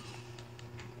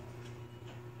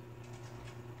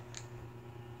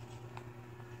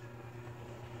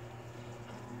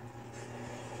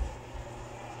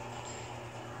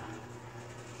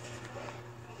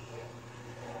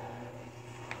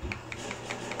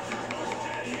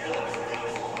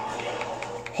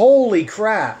 Holy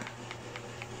crap!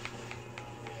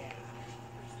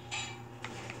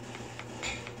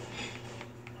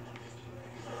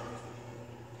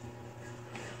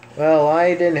 Well,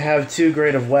 I didn't have too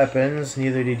great of weapons.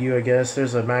 Neither did you, I guess.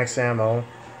 There's a max ammo.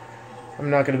 I'm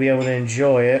not going to be able to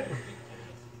enjoy it.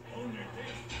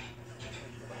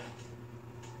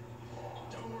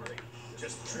 Don't worry,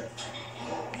 just trip.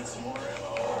 Need some more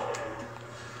ammo.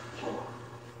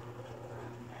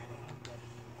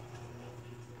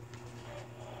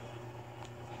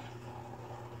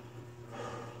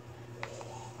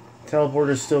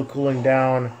 Teleporter's still cooling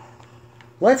down.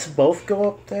 Let's both go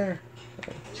up there.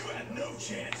 You had no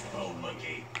chance, Bo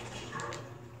Monkey.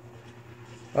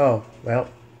 Oh, well.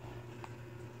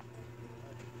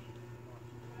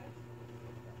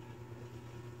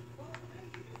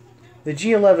 The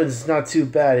G11's not too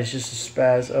bad. It's just a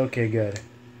Spaz. Okay, good.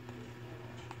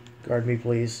 Guard me,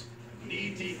 please.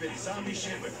 Knee deep in zombie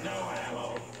shit with no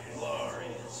ammo.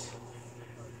 Glorious.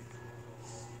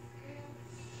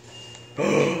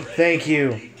 Thank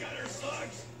you. Gutter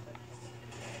slugs.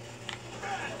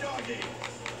 Bad doggy.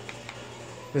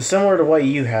 It's similar to what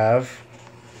you have.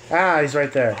 Ah, he's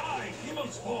right there. Hi,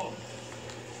 Nemo's fault.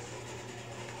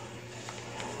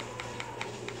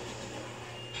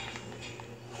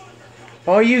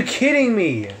 Are you kidding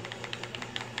me?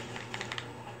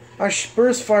 I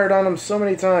burst fired on him so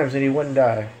many times and he wouldn't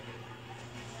die.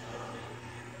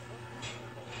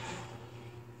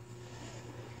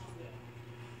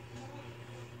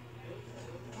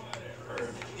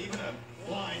 Whatever. Even a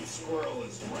blind squirrel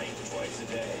is right twice a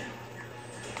day.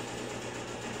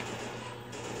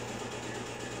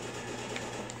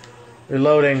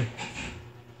 Reloading.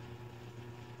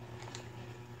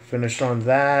 Finished on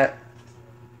that.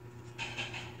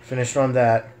 Finished on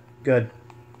that. Good.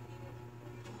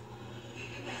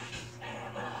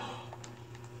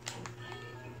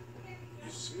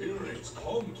 The spirits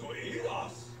come to eat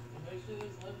us.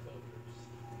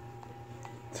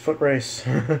 It's a foot race.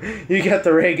 You got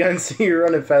the ray gun, so you're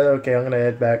running fast. Okay, I'm gonna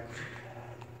head back.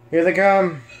 Here they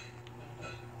come.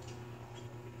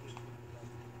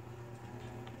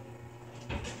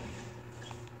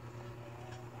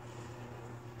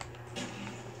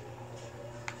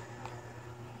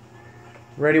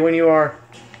 Ready when you are.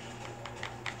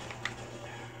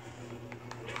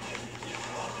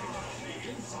 The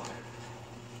inside.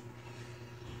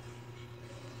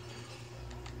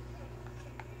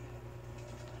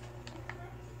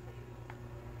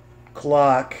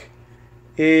 clock.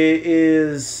 It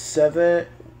is 7.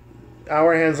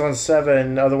 Our hand's on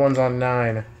 7. The other one's on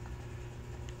 9.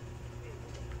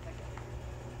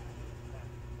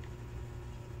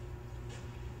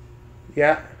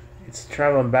 Yeah, it's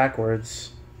traveling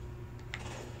backwards.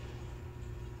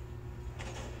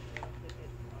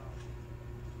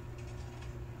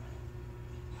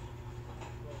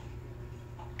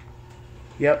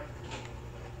 Yep.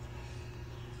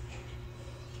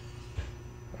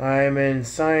 I'm in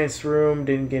science room.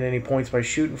 Didn't get any points by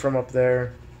shooting from up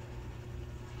there.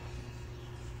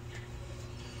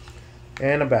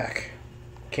 And I'm back.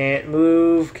 Can't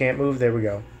move. Can't move. There we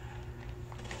go.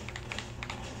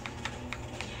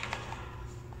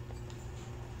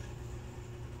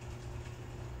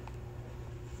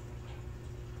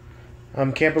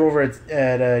 I'm camping over at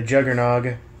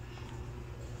Juggernog.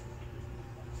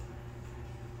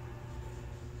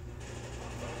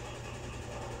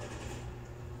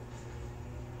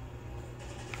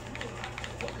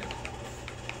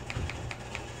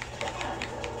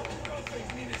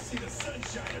 Need to see the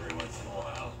sunshine every once in a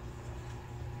while.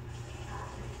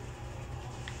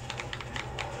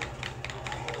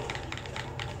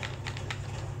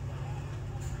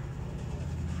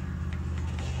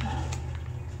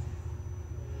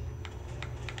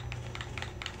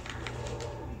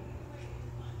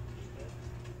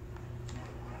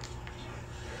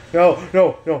 No,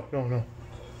 no, no, no, no.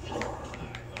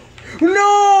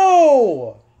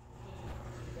 No!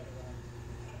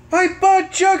 I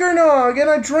bought Juggernog and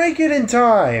I drank it in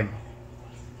time.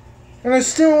 And I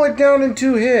still went down in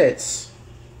 2 hits.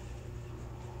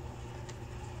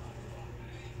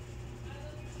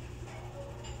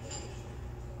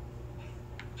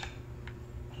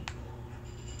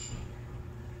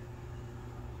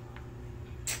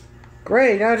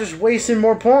 Great, now just wasting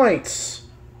more points.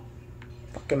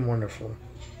 Fucking wonderful.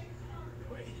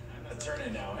 Wait, I'm not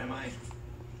turning now, am I?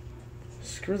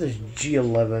 Screw this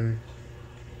G11.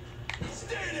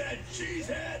 Stay dead,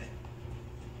 cheesehead!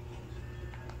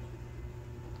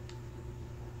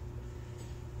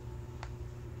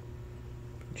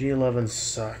 G11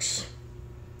 sucks.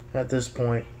 At this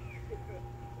point.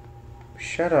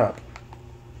 Shut up.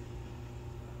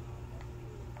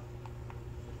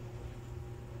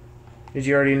 Did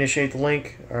you already initiate the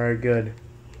link? Alright, good.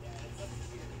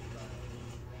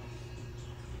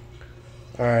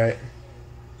 Alright.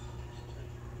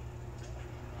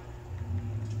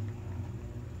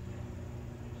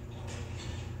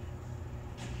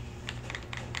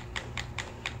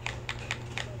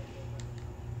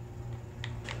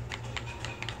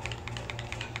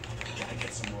 Gotta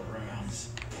get some more rounds.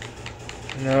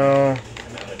 No.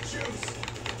 I'm out of juice.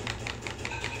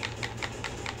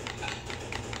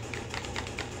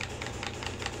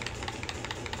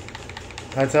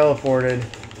 I teleported.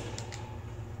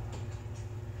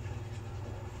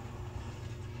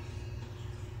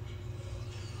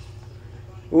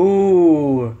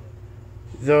 Ooh.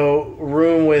 The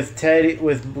room with Teddy,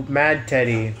 with Mad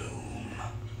Teddy.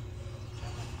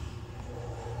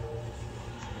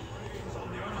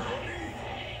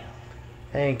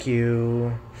 Thank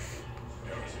you.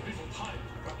 There was little time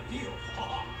for the deal.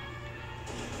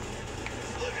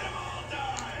 Look at them all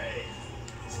die!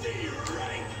 Stay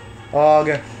right! Og.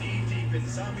 Knee deep in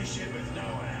zombie shit with no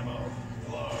ammo.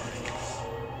 Glorious.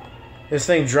 This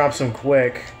thing drops him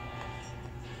quick.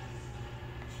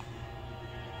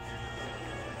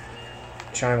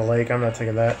 China Lake, I'm not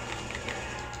taking that.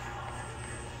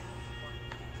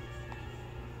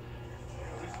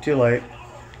 Too late.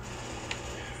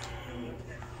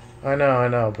 I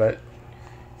know, but...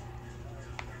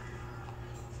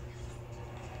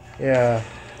 Yeah.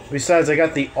 Besides, I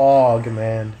got the AUG,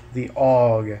 man. The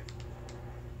AUG.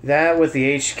 That with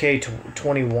the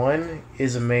HK-21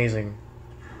 is amazing.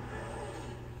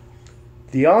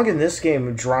 The AUG in this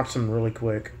game drops him really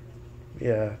quick.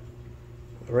 Yeah.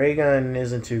 The ray gun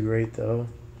isn't too great, though.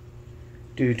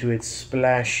 Due to its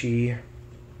splashy...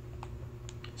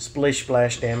 Splish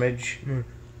splash damage.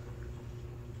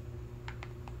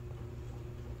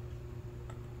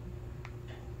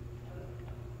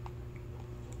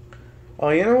 Oh,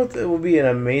 you know what would be an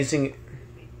amazing...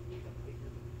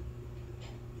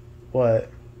 What?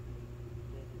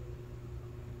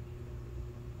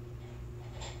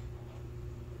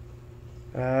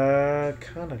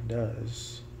 Kind of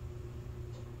does.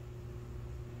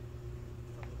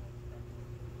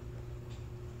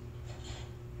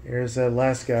 Here's that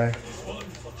last guy. This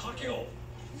one's for Takeo.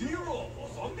 0 for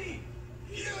zombie.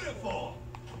 Beautiful.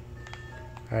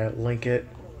 Alright, link it.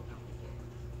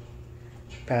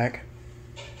 Back.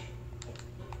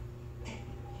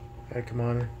 Alright, come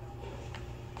on.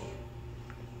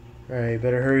 Alright,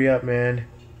 better hurry up, man.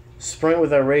 Sprint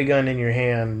with a ray gun in your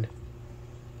hand.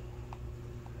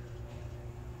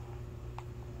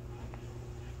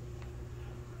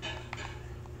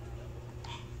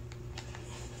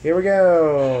 Here we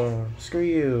go. Screw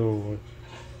you.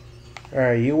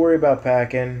 Alright, you worry about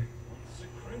packing.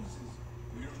 Consequences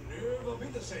will never be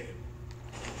the same.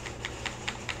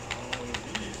 All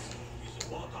this is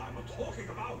what I'm talking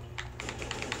about.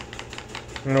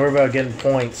 I'm gonna worry about getting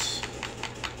points.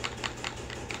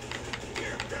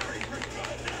 You're very good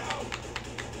now.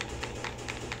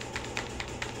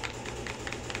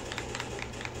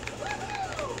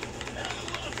 Woohoo! Never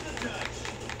lost the touch.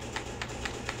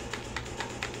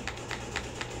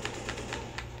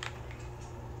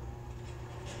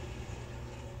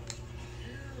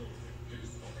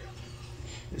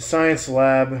 Science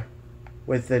lab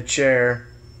with the chair.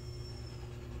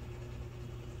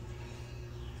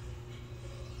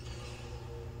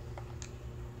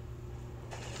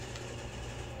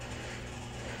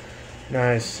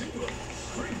 Nice.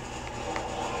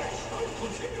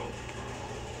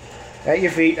 At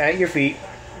your feet, at your feet.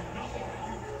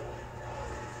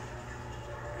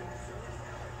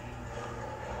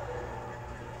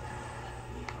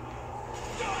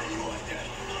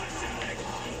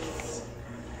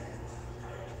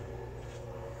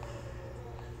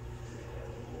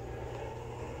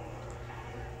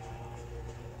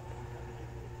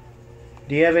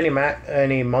 Do you have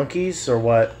any monkeys or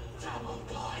what?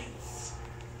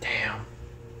 Damn.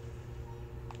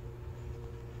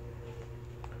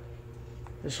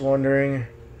 Just wondering.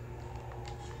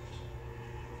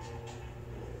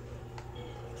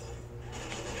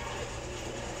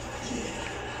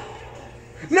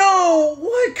 No!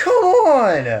 What? Come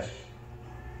on!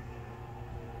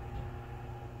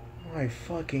 My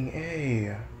fucking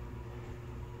A.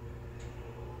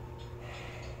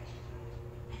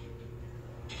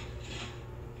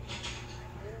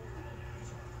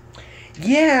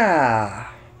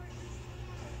 Yeah!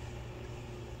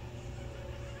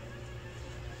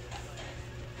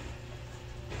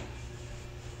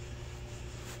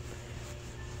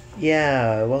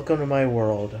 Yeah, welcome to my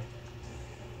world.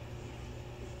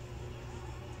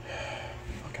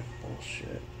 Fucking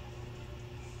bullshit.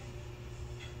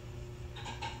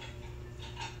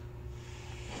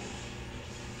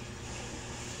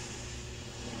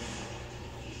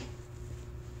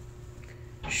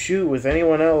 Shoot, with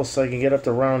anyone else, I can get up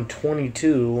to round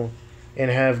 22 and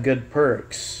have good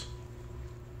perks.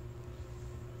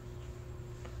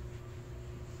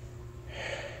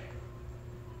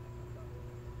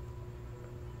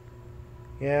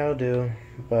 Yeah, I'll do,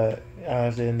 but I'll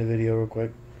have to end the video real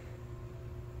quick.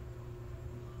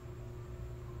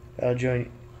 I'll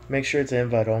join. Make sure it's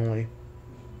invite only.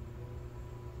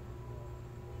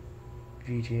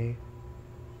 VGA.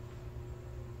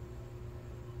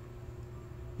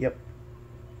 Yep.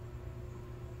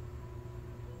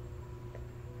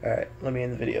 Alright, let me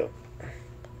end the video.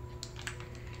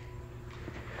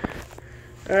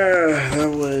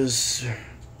 That was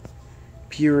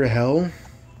pure hell.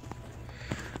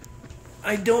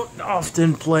 I don't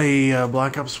often play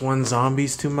Black Ops 1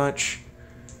 Zombies too much.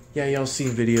 Yeah, y'all seen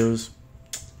videos.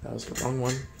 That was the wrong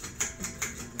one.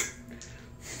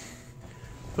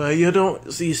 But you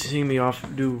don't see me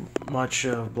do much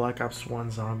of Black Ops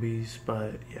 1 Zombies,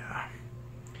 but yeah.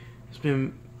 It's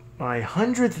been my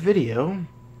 100th video.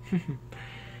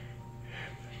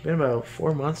 Been about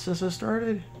 4 months since I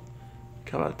started.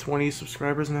 Got about 20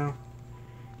 subscribers now.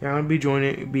 Yeah, I'm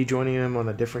gonna be joining them on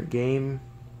a different game.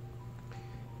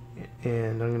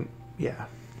 And I'm gonna, yeah.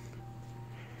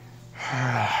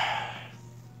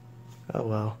 Oh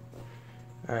well.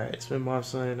 Alright, it's been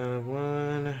Bo1 Kino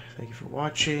and FIVE. Thank you for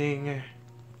watching.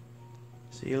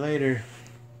 See you later.